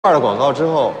了广告之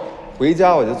后，回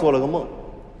家我就做了个梦，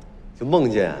就梦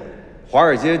见华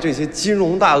尔街这些金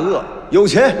融大鳄有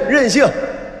钱任性，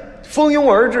蜂拥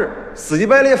而至，死乞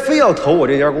白赖非要投我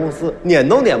这家公司，撵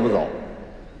都撵不走。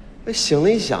醒了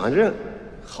一想，这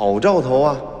好兆头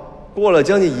啊！过了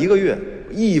将近1个月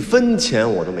，1分钱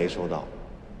我都没收到。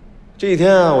这一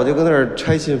天啊，我就搁那儿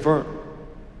拆信封，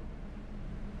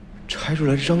拆出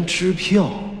来这张支票，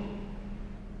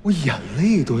我眼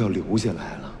泪都要流下来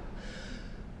了。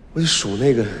我就数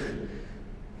那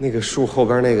个数后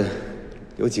边那个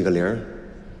有几个零，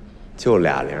就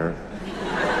2零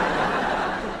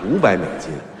，500美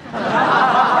金。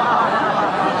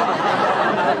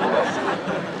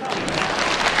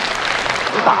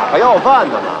你打发要饭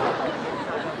的嘛？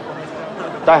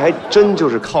但还真就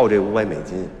是靠这500美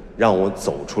金，让我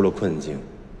走出了困境，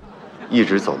一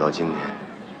直走到今天。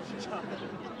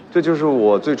这就是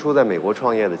我最初在美国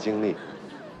创业的经历。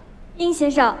殷先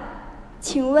生，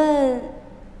请问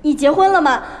你结婚了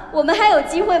吗？我们还有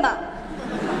机会吗？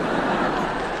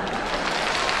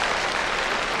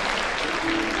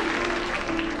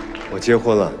我结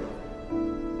婚了，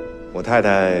我太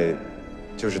太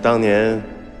就是当年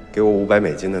给我500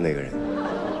美金的那个人。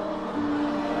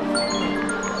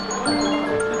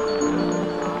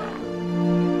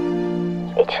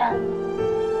雨辰，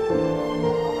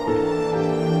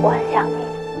我很想你。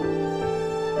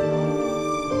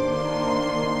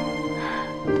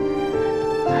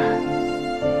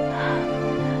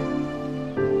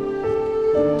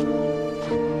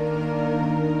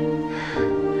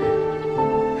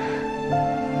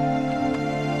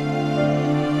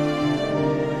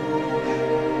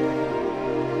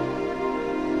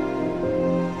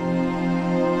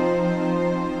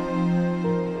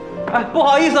哎，不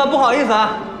好意思啊，不好意思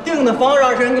啊，订的房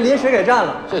让人给临时给占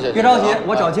了。谢谢，别着急，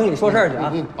我找经理说事儿去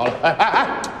啊。好了，哎，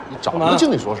你找什么经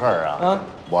理说事儿啊？啊，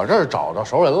我这儿找着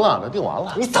熟人了，这订完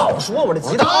了。你早说，我这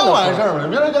急大当完事儿了。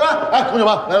别来，哎，同学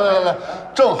们，来，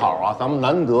正好啊，咱们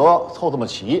难得凑这么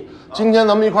齐，今天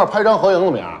咱们一块拍张合影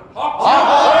怎么样？好，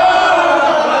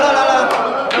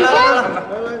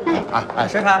来，哎，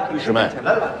谁拍？师妹，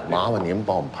麻烦您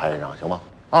帮我们拍一张，行吗？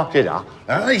啊，谢谢啊！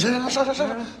来，上，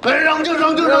来，让镜，来，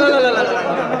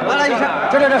一上，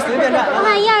这，随便站。我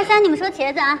喊1、2、3，你们说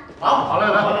茄子啊。好嘞，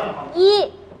来。1、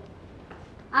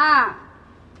2、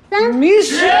3。你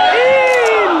是殷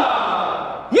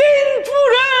夫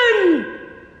人，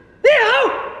你好。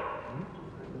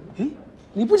哎，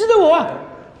你不知道我啊？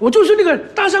我就是那个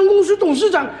大商公司董事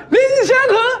长林祥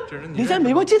和，你在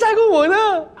美国接待过我呢。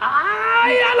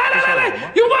哎呀，来，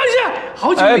拥抱一下，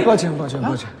好久没。哎，抱歉。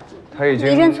他已经。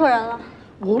你认错人了。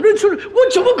我认错人，我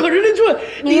怎么可能认错人？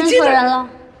你认错人了。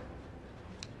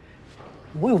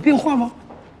我有变化吗？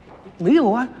没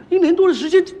有啊，1年多的时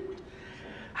间。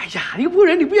哎呀，殷夫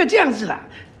人，你不要这样子啦。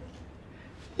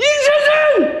殷先生，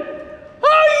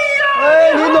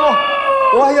哎，林总，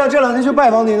我还想这2天去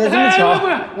拜访你呢，这么巧。不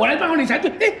是，我来拜访你才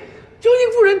对。哎，就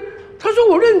殷夫人，她说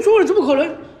我认错了，怎么可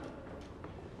能？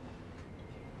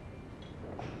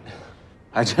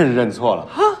还真是认错了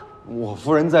啊！我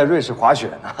夫人在瑞士滑雪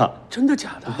呢。真的假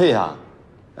的？对呀。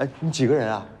哎，你几个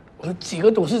人啊？我们几个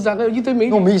董事长还有一堆美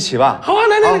女。那我们一起吧。好啊，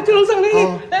来，这楼上来。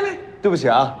对不起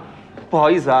啊，不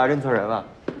好意思啊，认错人了。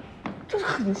这是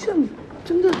很像，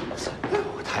真的。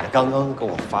我太太刚刚给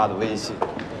我发的微信。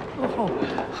哦，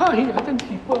哎呀，真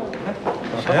奇怪。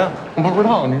谁呀？我不知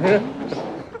道，你这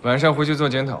晚上回去做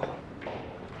检讨。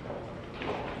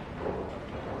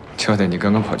秋天，你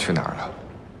刚刚跑去哪儿了？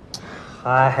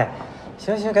哎，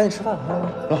行，赶紧吃饭啊！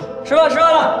吃饭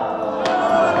了。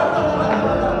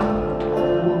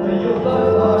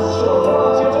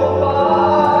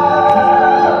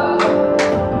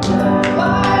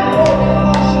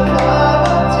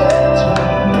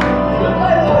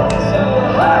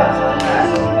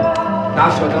哪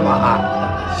说的嘛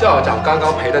校长刚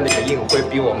刚陪的那个宴会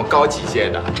比我们高几届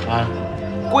的啊！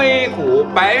硅谷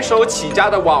白手起家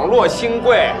的网络新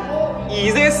贵，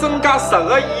现在身价10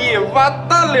个亿，不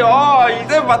得了！现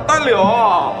在不得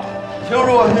了！听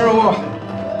说过，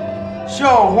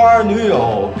校花女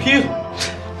友劈腿，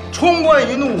冲冠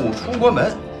一怒出国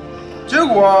门，结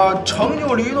果成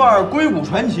就了一段硅谷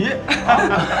传奇。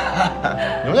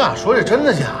你们俩说这真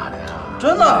的假的呀？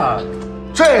真的。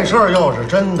这事儿要是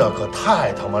真的，可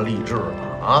太他妈励志了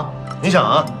啊！你想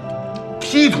啊，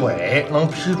劈腿能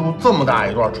劈出这么大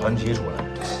一段传奇出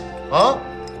来，啊！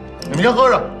你们先喝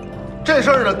着，这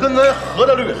事儿呢跟咱何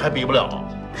大律还比不了。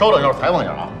稍等，要是采访一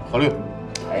下啊，何律。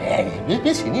哎，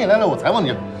别起腻，来，我采访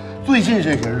你。最近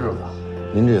这些日子，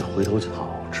您这回头草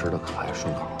吃的可还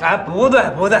顺口？哎，不对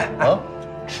啊，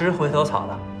吃回头草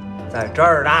的在这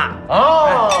儿呢。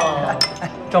哦，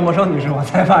赵默笙女士，我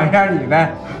采访一下你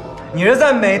呗。你是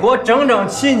在美国整整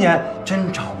7年，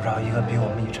真找不着一个比我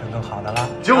们以琛更好的了？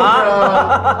就是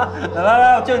啊。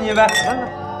来，我敬你一杯。来。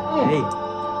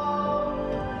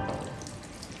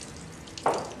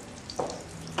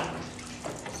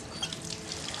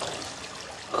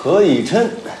何以琛，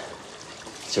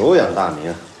久仰大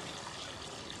名。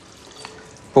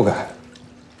不敢，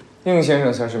应先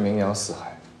生才是名扬四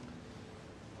海。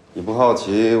你不好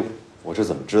奇我是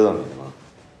怎么知道你的吗？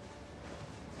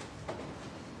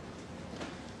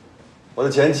我的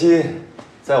前妻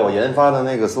在我研发的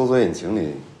那个搜索引擎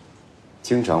里，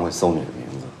经常会搜你的名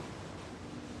字。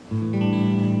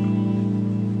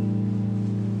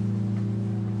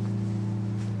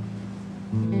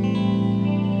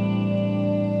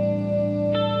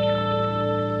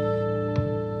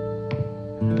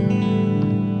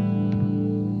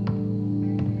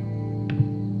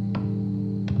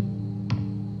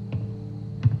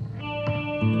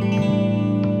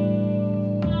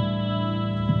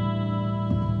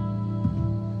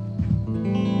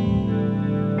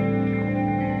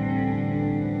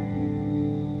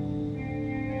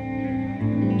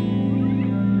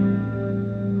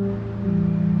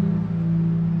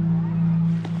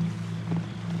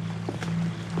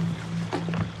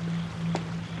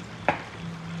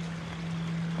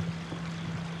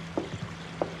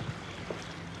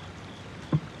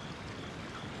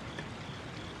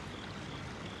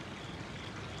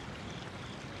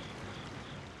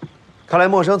看来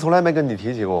默笙从来没跟你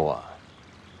提起过我。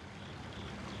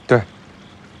对，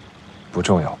不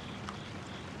重要。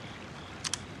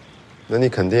那你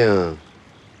肯定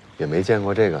也没见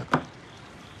过这个。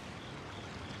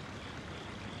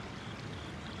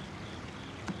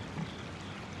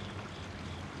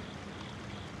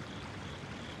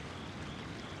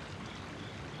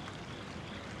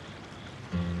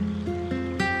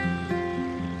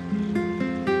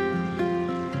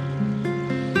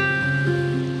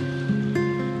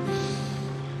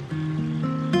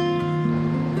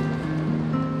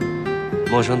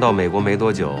默笙到美国没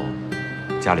多久，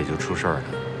家里就出事儿了。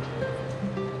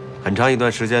很长一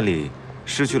段时间里，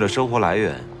失去了生活来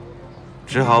源，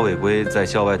只好违规在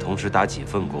校外同时打几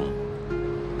份工。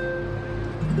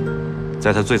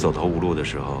在他最走投无路的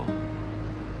时候，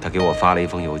他给我发了一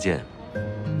封邮件，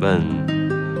问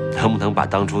能不能把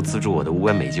当初资助我的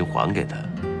500美金还给他。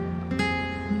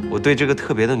我对这个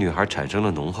特别的女孩产生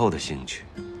了浓厚的兴趣，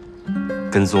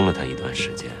跟踪了她一段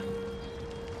时间。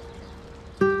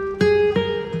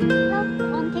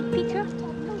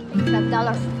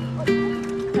$5.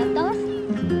 $5.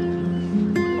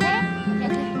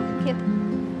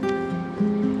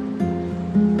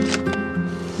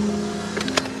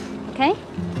 Okay.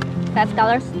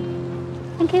 $5.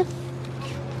 Thank you.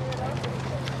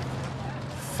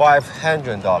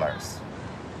 $500.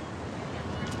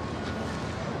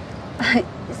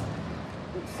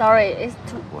 Sorry, it's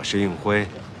too. 我是应辉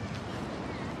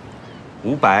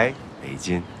，500美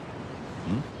金。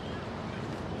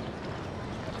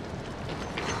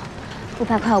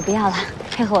500块我不要了，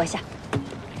配合我一下。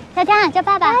佳佳叫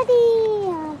爸爸。Daddy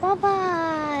呀，爸爸。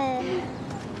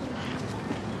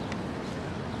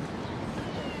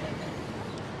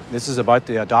This is about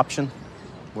the adoption.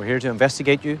 We're here to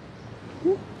investigate you.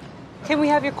 Can we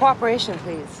have your cooperation,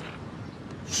 please?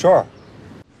 Sure.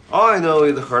 All I know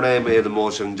is her name is Mo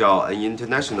Shengzhao, an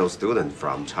international student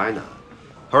from China.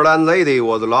 Her landlady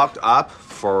was locked up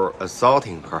for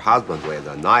assaulting her husband with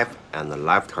a knife and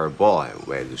left her boy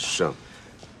with Sheng.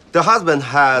 The husband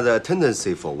had a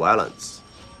tendency for violence.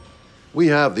 We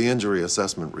have the injury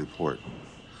assessment report,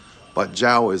 but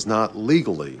Zhao is not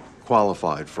legally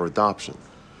qualified for adoption.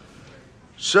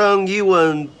 Sheng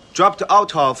even dropped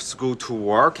out of school to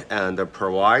work and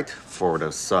provide for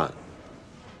the son.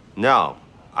 Now,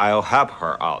 I'll help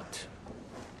her out.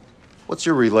 What's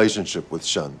your relationship with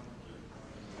Shen?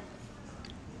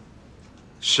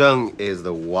 Sheng is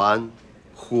the one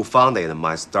who founded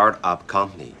my startup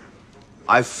company.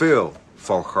 I fell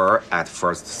for her at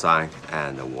first sight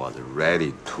and was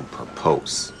ready to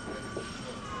propose.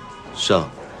 Sheng,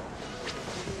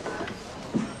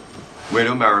 will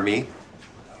you marry me?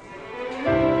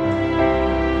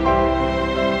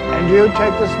 And you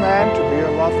take this man to be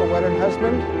your lawful wedded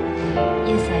husband?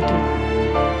 Yes, I do.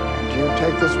 And you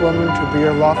take this woman to be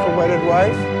your lawful wedded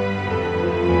wife? "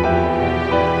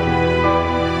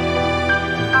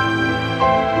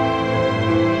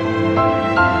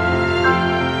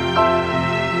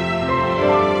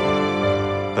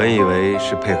本以为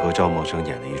是配合赵默笙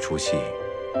演的一出戏，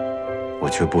我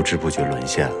却不知不觉沦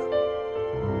陷了。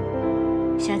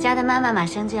小佳的妈妈马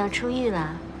上就要出狱了，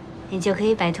你就可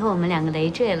以摆脱我们2个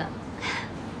累赘了。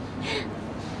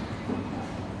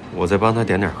我再帮他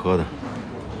点点喝的。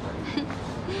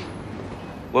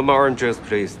One more orange juice,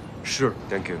 please. Sure.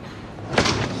 Thank you.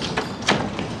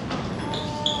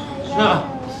 No.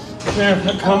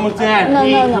 Come with Dad. No,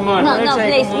 no, no. Come on. No, Let's no,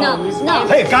 take please, him no, home. Let's no. go.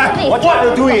 Hey, guy, Please. what are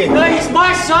you doing? No, he's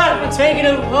my son. We're taking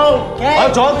him home, okay?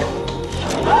 I'm drunk.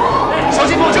 小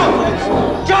心冒证！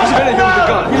 Just Really don't get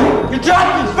gun. You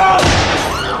dropped his phone!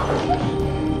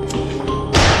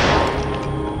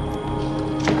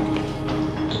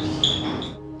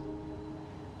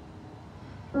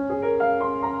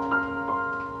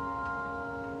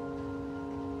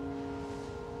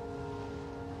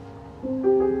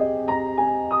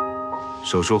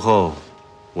 手术后，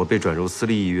我被转入私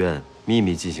立医院，秘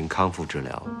密进行康复治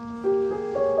疗。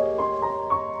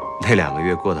那2个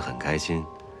月过得很开心，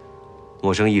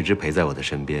默笙一直陪在我的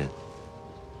身边。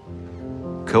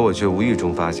可我却无意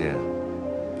中发现，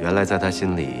原来在他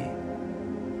心里，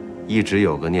一直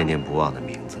有个念念不忘的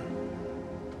名字。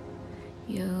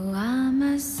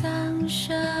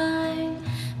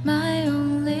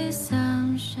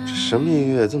这什么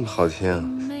音乐这么好听啊？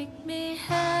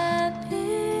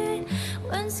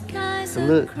怎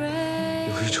么有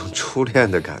一种初恋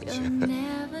的感觉？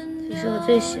这是我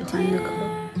最喜欢的歌。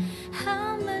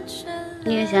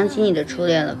你也想起你的初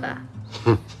恋了吧？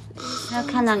他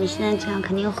看到你现在这样，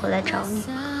肯定会回来找你。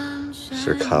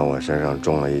是看我身上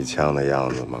中了1枪的样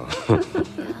子吗？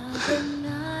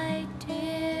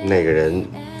那个人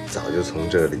早就从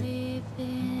这里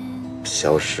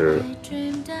消失了，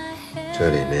这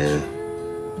里面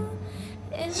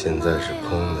现在是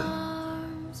空的，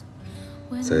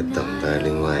在等待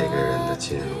另外一个人的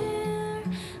进入。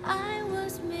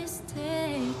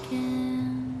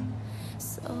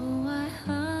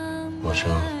默笙，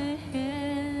你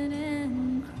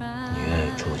愿意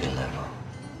住进来吗？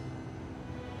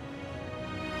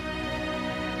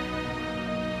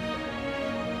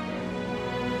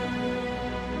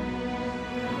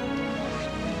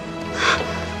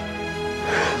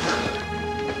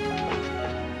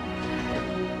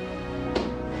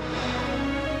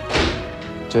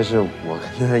这是我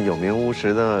跟他有名无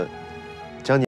实的